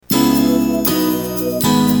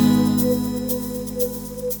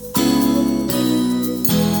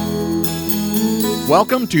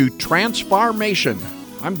Welcome to Transfarmation.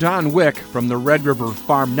 I'm Don Wick from the Red River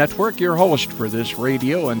Farm Network, your host for this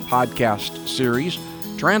radio and podcast series.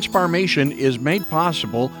 Transfarmation is made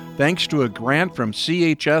possible thanks to a grant from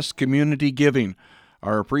CHS Community Giving.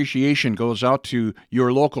 Our appreciation goes out to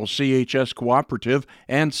your local CHS Cooperative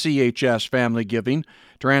and CHS Family Giving.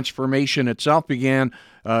 Transfarmation itself began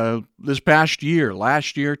this past year,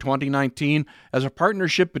 last year, 2019, as a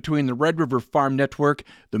partnership between the Red River Farm Network,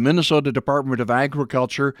 the Minnesota Department of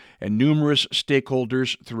Agriculture, and numerous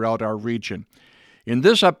stakeholders throughout our region. In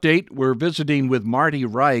this update, we're visiting with Marty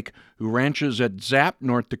Reich, who ranches at Zapp,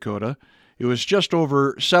 North Dakota. It was just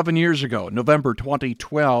over 7 years ago, November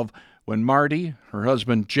 2012, when Marty, her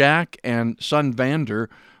husband Jack, and son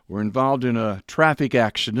Vander were involved in a traffic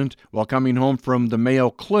accident while coming home from the Mayo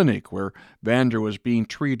Clinic, where Vander was being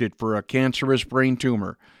treated for a cancerous brain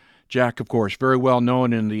tumor. Jack, of course, very well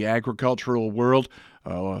known in the agricultural world,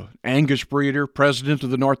 Angus breeder, president of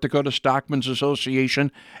the North Dakota Stockmen's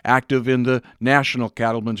Association, active in the National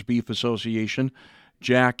Cattlemen's Beef Association.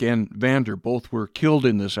 Jack and Vander both were killed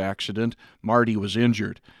in this accident. Marty was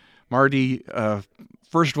injured. Marty,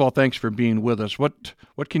 first of all, thanks for being with us. What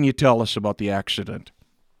can you tell us about the accident?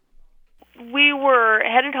 We were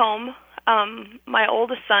headed home. My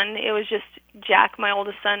oldest son, it was just Jack, my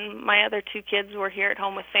oldest son. My other two kids were here at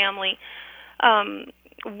home with family.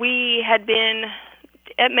 We had been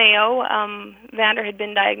at Mayo. Vander had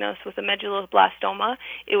been diagnosed with a medulloblastoma.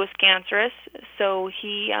 It was cancerous. So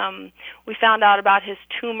we found out about his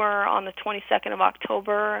tumor on the 22nd of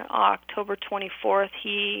October. October 24th,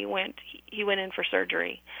 he went in for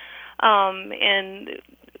surgery. And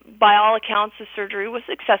by all accounts, the surgery was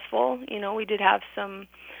successful. You know, we did have some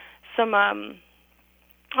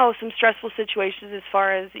stressful situations as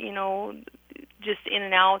far as, you know, just in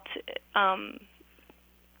and out,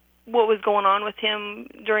 what was going on with him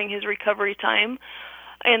during his recovery time.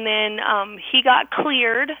 And then he got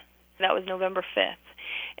cleared. That was November 5th.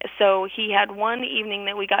 So he had one evening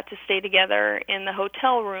that we got to stay together in the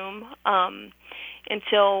hotel room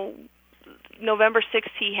until November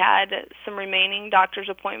 6th. He had some remaining doctor's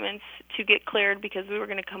appointments to get cleared because we were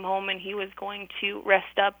going to come home and he was going to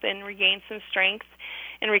rest up and regain some strength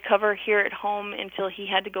and recover here at home until he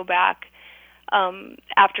had to go back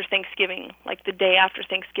after Thanksgiving, like the day after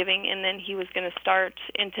Thanksgiving, and then he was going to start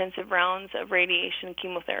intensive rounds of radiation and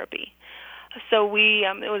chemotherapy. So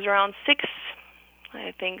it was around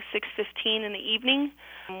 6:15 in the evening.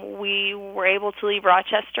 We were able to leave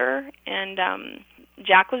Rochester, and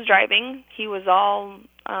Jack was driving. He was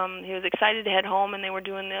excited to head home, and they were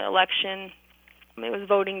doing the election. It was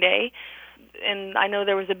voting day, and I know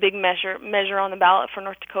there was a big measure on the ballot for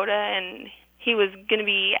North Dakota, and he was going to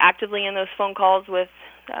be actively in those phone calls with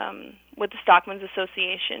the Stockmen's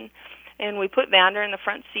Association. And we put Vander in the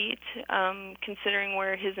front seat. Considering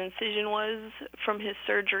where his incision was from his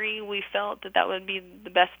surgery, we felt that would be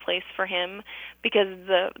the best place for him because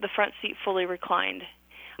the front seat fully reclined.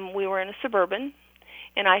 We were in a Suburban,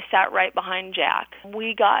 and I sat right behind Jack.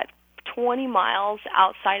 We got 20 miles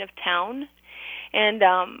outside of town, and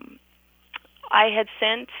I had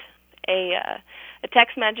sent a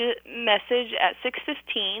text message at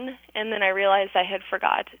 6:15, and then I realized I had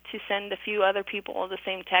forgot to send a few other people the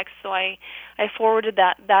same text, so I forwarded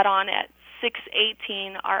that on at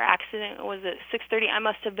 6:18. Our accident was at 6:30. I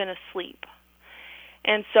must have been asleep,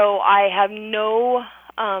 and so I have no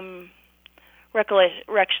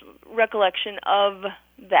recollection of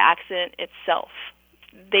the accident itself.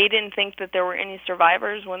 They didn't think that there were any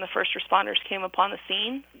survivors when the first responders came upon the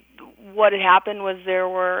scene. What had happened was there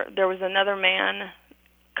was another man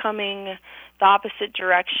coming the opposite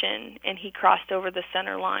direction, and he crossed over the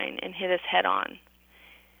center line and hit us head on.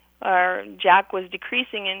 Jack was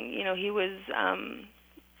decreasing, and he was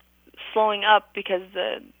slowing up because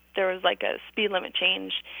there was like a speed limit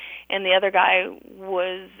change, and the other guy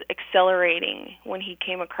was accelerating when he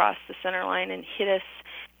came across the center line and hit us.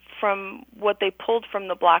 From what they pulled from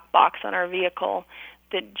the black box on our vehicle,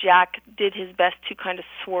 that Jack did his best to kind of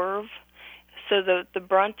swerve, so the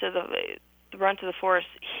brunt of the force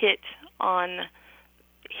hit on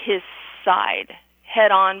his side,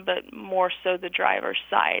 head on, but more so the driver's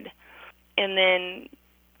side. And then,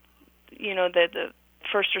 the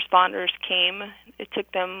first responders came. It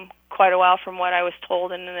took them quite a while, from what I was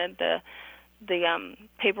told, and then the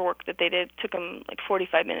paperwork that they did took them like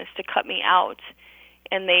 45 minutes to cut me out.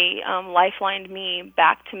 And they lifelined me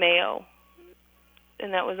back to Mayo,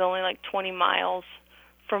 and that was only like 20 miles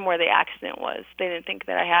from where the accident was. They didn't think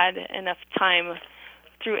that I had enough time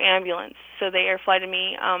through ambulance, so they air flighted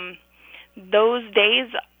me. Those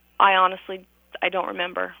days, I don't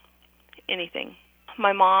remember anything.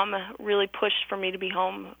 my mom really pushed for me to be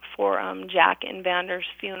home for Jack and Vander's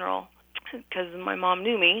funeral, because my mom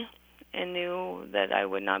knew me and knew that I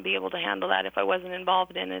would not be able to handle that if I wasn't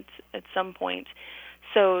involved in it at some point.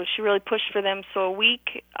 So she really pushed for them. So a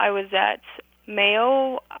week, I was at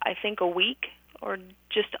Mayo, I think a week or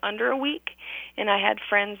just under a week, and I had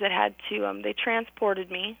friends that had to, they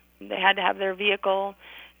transported me. They had to have their vehicle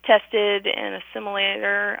tested and a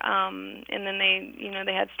simulator, and then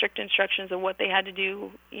they had strict instructions of what they had to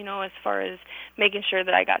do, as far as making sure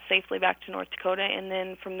that I got safely back to North Dakota. And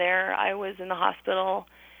then from there, I was in the hospital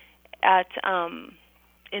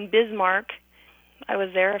in Bismarck. I was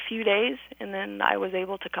there a few days, and then I was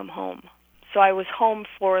able to come home. So I was home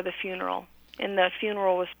for the funeral, and the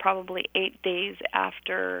funeral was probably 8 days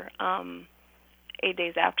after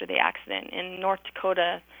the accident. In North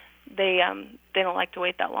Dakota, they don't like to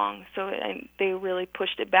wait that long, so they really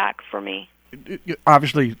pushed it back for me.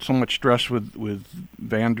 Obviously, so much stress with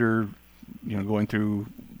Vander, going through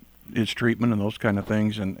his treatment and those kind of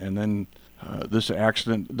things, and then this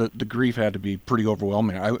accident. The grief had to be pretty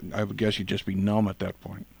overwhelming. I would guess you'd just be numb at that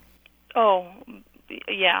point. Oh,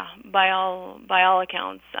 yeah, by all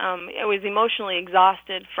accounts. I was emotionally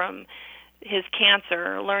exhausted from his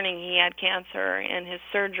cancer, learning he had cancer, and his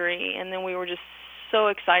surgery, and then we were just so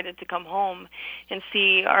excited to come home and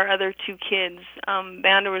see our other two kids.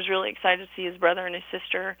 Vander was really excited to see his brother and his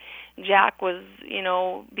sister. Jack was,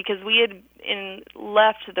 because we had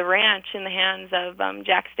left the ranch in the hands of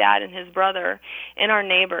Jack's dad and his brother and our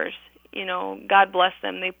neighbors. God bless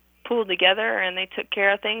them. They pooled together and they took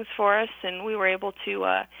care of things for us, and we were able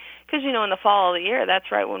to, because, in the fall of the year, that's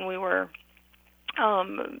right when we were,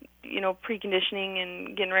 preconditioning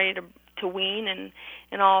and getting ready to wean and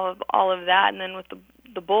all of that, and then with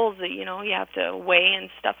the bulls that you have to weigh and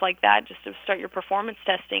stuff like that just to start your performance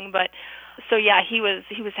testing. But so yeah, he was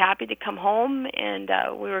happy to come home, and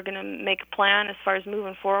we were going to make a plan as far as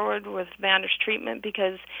moving forward with Vander's treatment,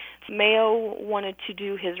 because Mayo wanted to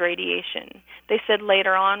do his radiation. They said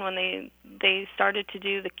later on when they started to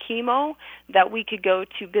do the chemo that we could go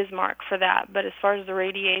to Bismarck for that, but as far as the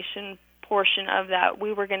radiation portion of that,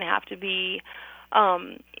 we were going to have to be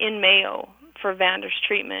in Mayo for Vander's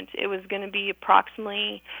treatment. It was going to be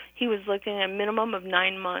approximately, he was looking at a minimum of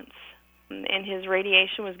 9 months, and his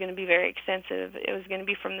radiation was going to be very extensive. It was going to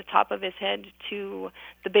be from the top of his head to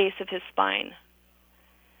the base of his spine.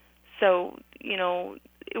 So,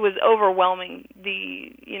 it was overwhelming,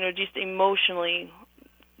 just emotionally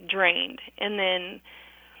drained. And then,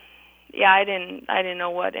 yeah, I didn't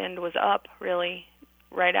know what end was up, really,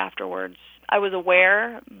 right afterwards. I was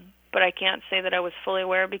aware, but I can't say that I was fully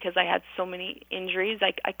aware because I had so many injuries.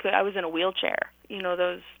 I was in a wheelchair,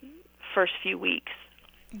 those first few weeks.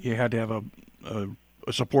 You had to have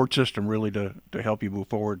a support system really to help you move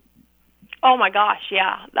forward. Oh my gosh,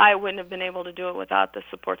 yeah. I wouldn't have been able to do it without the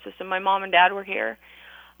support system. My mom and dad were here.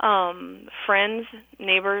 Friends,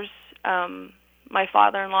 neighbors, my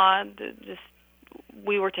father-in-law,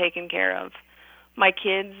 we were taken care of. My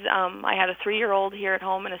kids, I had a 3-year-old here at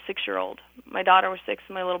home and a 6-year-old. My daughter was 6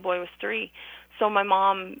 and my little boy was 3. So my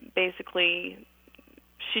mom basically,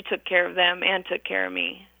 she took care of them and took care of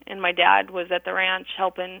me. And my dad was at the ranch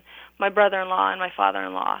helping my brother-in-law and my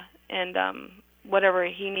father-in-law. And whatever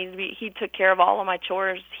he needed to be, he took care of all of my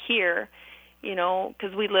chores here,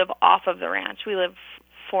 because we live off of the ranch. We live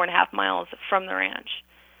 4.5 miles from the ranch.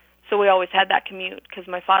 So we always had that commute, because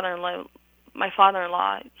my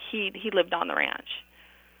father-in-law, he lived on the ranch.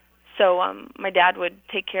 So my dad would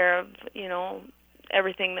take care of,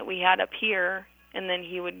 everything that we had up here, and then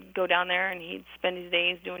he would go down there and he'd spend his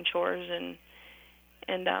days doing chores and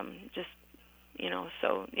just,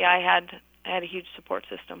 so yeah, I had a huge support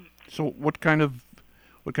system. So what kind of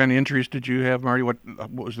injuries did you have, Marty? What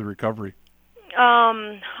was the recovery?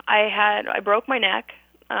 I broke my neck.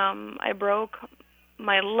 I broke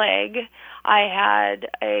my leg. I had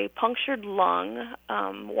a punctured lung.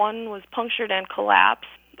 One was punctured and collapsed.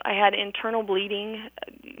 I had internal bleeding.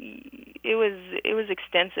 It was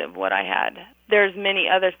extensive what I had. There's many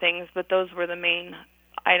other things, but those were the main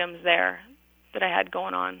items there that I had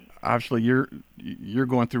going on. Obviously, you're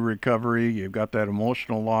going through recovery. You've got that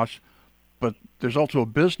emotional loss, but there's also a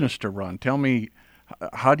business to run. Tell me,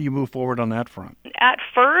 how do you move forward on that front? At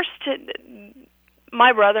first,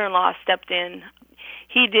 my brother-in-law stepped in.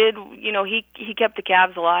 He did, he kept the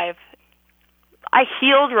calves alive. I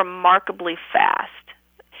healed remarkably fast.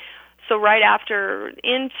 So right after,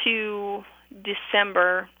 into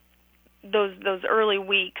December, those early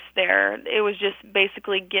weeks there, it was just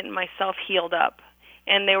basically getting myself healed up,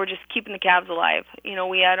 and they were just keeping the calves alive.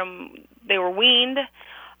 We had them; they were weaned,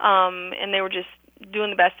 and they were just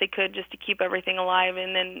doing the best they could just to keep everything alive.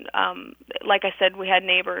 And then, like I said, we had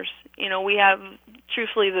neighbors. We have,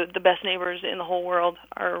 truthfully, the best neighbors in the whole world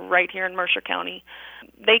are right here in Mercer County.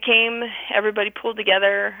 They came, everybody pulled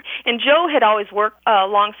together, and Joe had always worked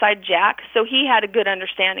alongside Jack, so he had a good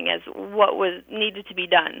understanding as what was needed to be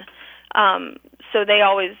done. So they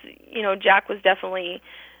always, Jack was definitely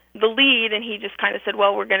the lead, and he just kind of said,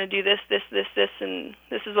 well, we're going to do this, and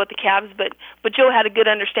this is what the calves. But Joe had a good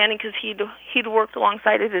understanding because he'd worked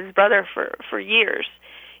alongside of his brother for years.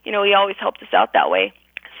 He always helped us out that way.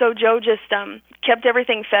 So Joe just kept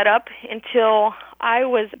everything fed up until I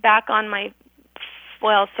was back on my,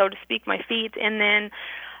 so to speak, my feet, and then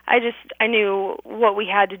I knew what we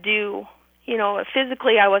had to do.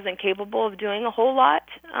 Physically I wasn't capable of doing a whole lot.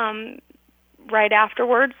 Right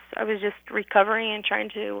afterwards, I was just recovering and trying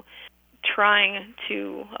to,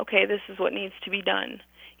 okay, this is what needs to be done,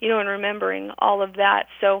 and remembering all of that.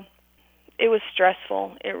 So it was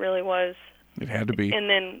stressful. It really was. It had to be. And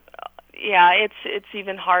then, it's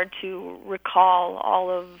even hard to recall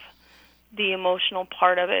all of the emotional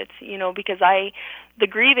part of it, because the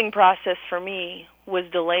grieving process for me was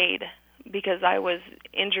delayed because I was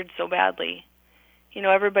injured so badly.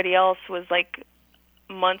 Everybody else was like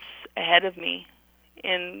months ahead of me,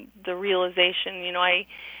 and the realization, I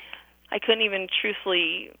couldn't even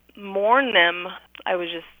truthfully mourn them. I was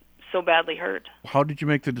just so badly hurt. How did you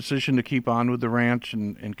make the decision to keep on with the ranch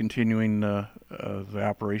and continuing the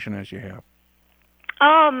operation as you have?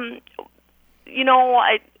 I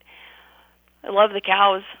love the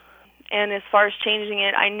cows, and as far as changing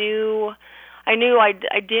it, I knew I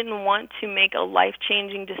didn't want to make a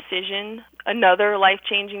life-changing decision, another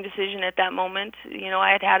life-changing decision at that moment.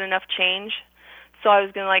 I had enough change, so I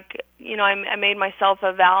was going to I made myself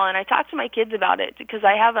a vow, and I talked to my kids about it because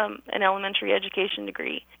I have an elementary education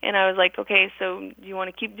degree, and I was like, okay, so do you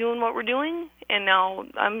want to keep doing what we're doing? And now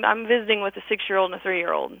I'm visiting with a 6-year-old and a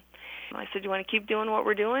 3-year-old. I said, do you want to keep doing what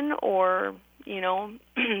we're doing, or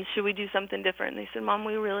should we do something different? And they said, Mom,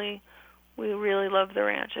 we really love the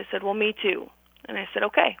ranch. I said, well, me too. And I said,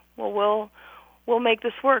 okay, well, we'll make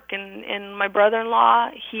this work. And my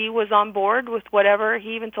brother-in-law, he was on board with whatever.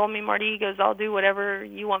 He even told me, Marty, he goes, I'll do whatever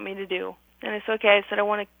you want me to do. And I said, okay. I said, I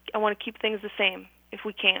want to keep things the same if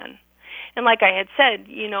we can. And like I had said,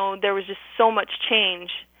 there was just so much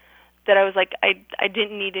change that I was like, I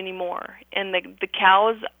didn't need any more. And the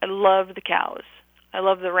cows, I love the cows. I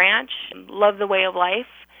love the ranch, love the way of life.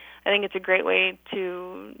 I think it's a great way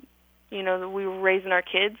to, we were raising our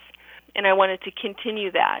kids, and I wanted to continue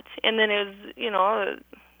that. And then it was,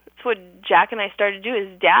 it's what Jack and I started to do.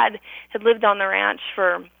 His dad had lived on the ranch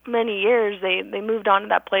for many years. They moved on to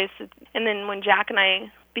that place. And then when Jack and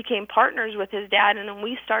I became partners with his dad, and then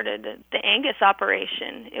we started the Angus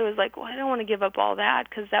operation, it was like, well, I don't want to give up all that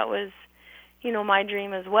because that was, my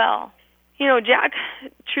dream as well. Jack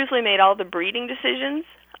truthfully made all the breeding decisions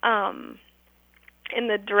in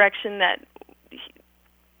the direction that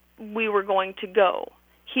we were going to go.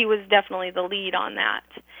 He was definitely the lead on that.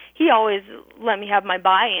 He always let me have my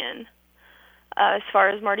buy-in as far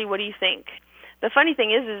as, Marty, what do you think? The funny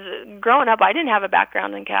thing is growing up, I didn't have a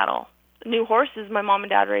background in cattle. New horses, my mom and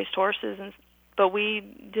dad raised horses, but we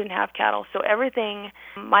didn't have cattle. So everything,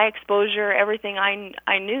 my exposure, everything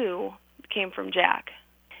I knew came from Jack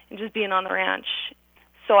and just being on the ranch.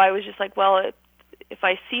 So I was just like, well, if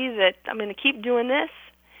I see that I'm going to keep doing this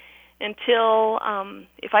until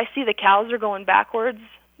if I see the cows are going backwards,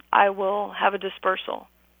 I will have a dispersal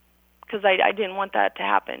because I didn't want that to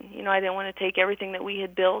happen. I didn't want to take everything that we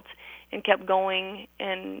had built and kept going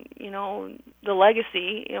and, the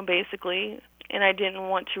legacy, basically, and I didn't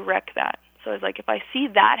want to wreck that. So I was like, if I see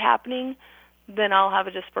that happening, then I'll have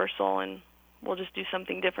a dispersal and we'll just do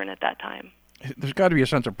something different at that time. There's got to be a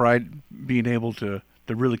sense of pride being able to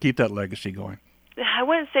really keep that legacy going. I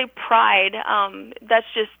wouldn't say pride. That's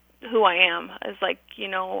just who I am. It's like,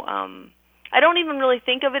 I don't even really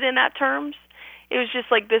think of it in that terms. It was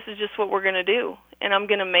just like, this is just what we're going to do, and I'm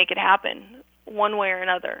going to make it happen one way or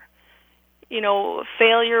another.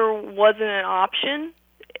 Failure wasn't an option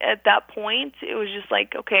at that point. It was just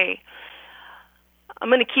like, okay, I'm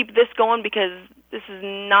going to keep this going because this is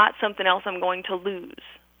not something else I'm going to lose.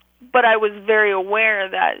 But I was very aware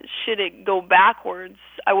that should it go backwards,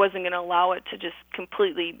 I wasn't going to allow it to just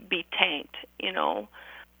completely be tanked,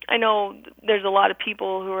 I know there's a lot of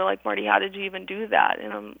people who are like, Marty, how did you even do that?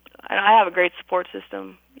 And I have a great support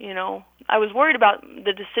system, I was worried about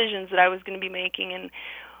the decisions that I was going to be making, and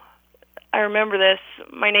I remember this,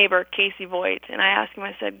 my neighbor, Casey Voigt, and I asked him,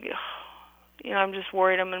 I said, I'm just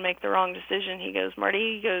worried I'm going to make the wrong decision. He goes,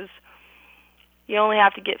 Marty, you only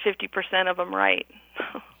have to get 50% of them right.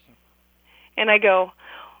 And I go,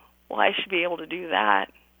 well, I should be able to do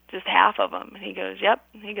that, just half of them. And he goes, yep.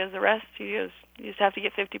 He goes, the rest, he goes, you just have to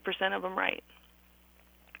get 50% of them right.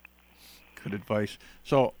 Good advice.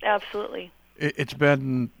 So absolutely. It's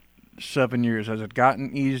been 7 years. Has it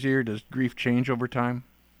gotten easier? Does grief change over time?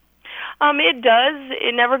 It does.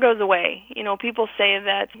 It never goes away. You know, people say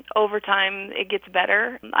that over time it gets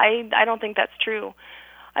better. I don't think that's true.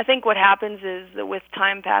 I think what happens is that with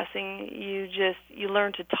time passing, you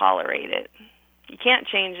learn to tolerate it. You can't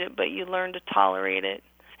change it, but you learn to tolerate it.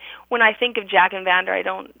 When I think of Jack and Vander, I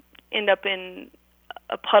don't end up in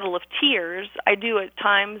a puddle of tears. I do at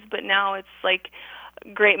times, but now it's like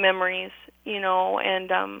great memories, you know,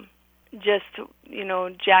 and just, you know,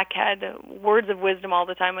 Jack had words of wisdom all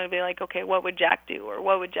the time. I'd be like, okay, what would Jack do, or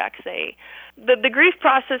what would Jack say? The grief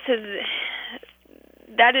process is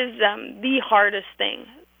the hardest thing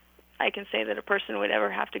I can say that a person would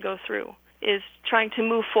ever have to go through, is trying to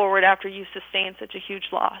move forward after you sustain such a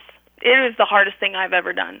huge loss. It is the hardest thing I've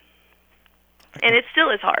ever done, and it still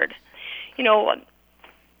is hard. You know,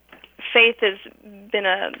 faith has been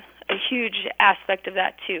a huge aspect of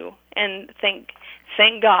that too, and thank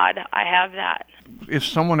God I have that. If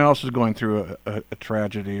someone else is going through a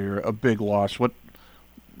tragedy or a big loss, what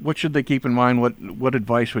should they keep in mind? What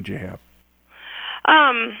advice would you have?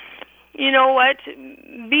 You know what?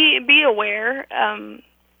 Be aware, and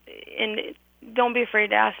don't be afraid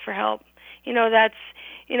to ask for help. You know, that's,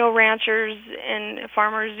 you know, ranchers and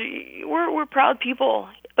farmers, we're proud people,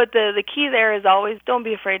 but the key there is always don't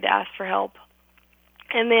be afraid to ask for help.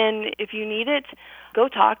 And then if you need it, go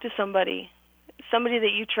talk to somebody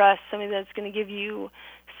that you trust, somebody that's going to give you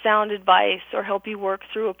sound advice or help you work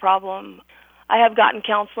through a problem. I have gotten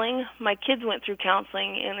counseling. My kids went through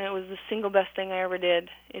counseling, and it was the single best thing I ever did.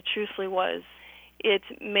 It truthfully was. It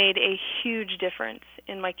made a huge difference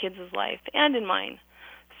in my kids' life and in mine.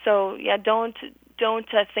 So yeah, don't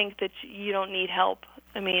think that you don't need help.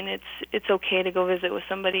 I mean, it's okay to go visit with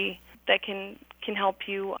somebody that can help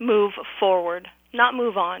you move forward. Not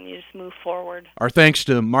move on, you just move forward. Our thanks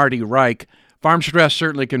to Marty Reich. Farm stress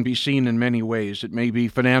certainly can be seen in many ways. It may be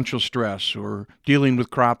financial stress or dealing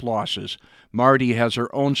with crop losses. Marty has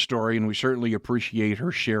her own story, and we certainly appreciate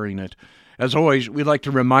her sharing it. As always, we'd like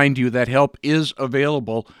to remind you that help is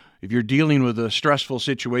available. If you're dealing with a stressful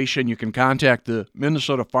situation, you can contact the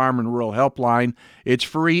Minnesota Farm and Rural Helpline. It's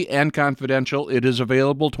free and confidential. It is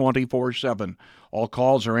available 24/7. All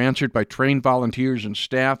calls are answered by trained volunteers and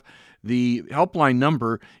staff. The helpline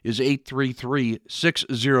number is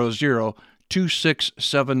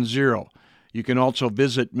 833-600-2670. You can also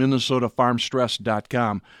visit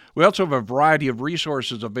minnesotafarmstress.com. We also have a variety of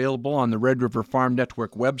resources available on the Red River Farm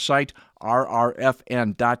Network website,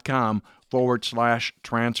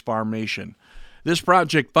 rrfn.com/transformation. This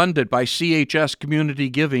project funded by CHS Community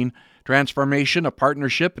Giving, Transformation, a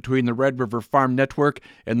partnership between the Red River Farm Network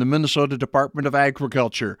and the Minnesota Department of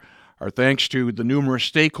Agriculture. Our thanks to the numerous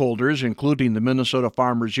stakeholders, including the Minnesota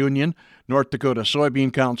Farmers Union, North Dakota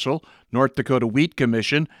Soybean Council, North Dakota Wheat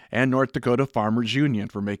Commission, and North Dakota Farmers Union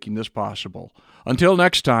for making this possible. Until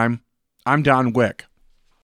next time, I'm Don Wick.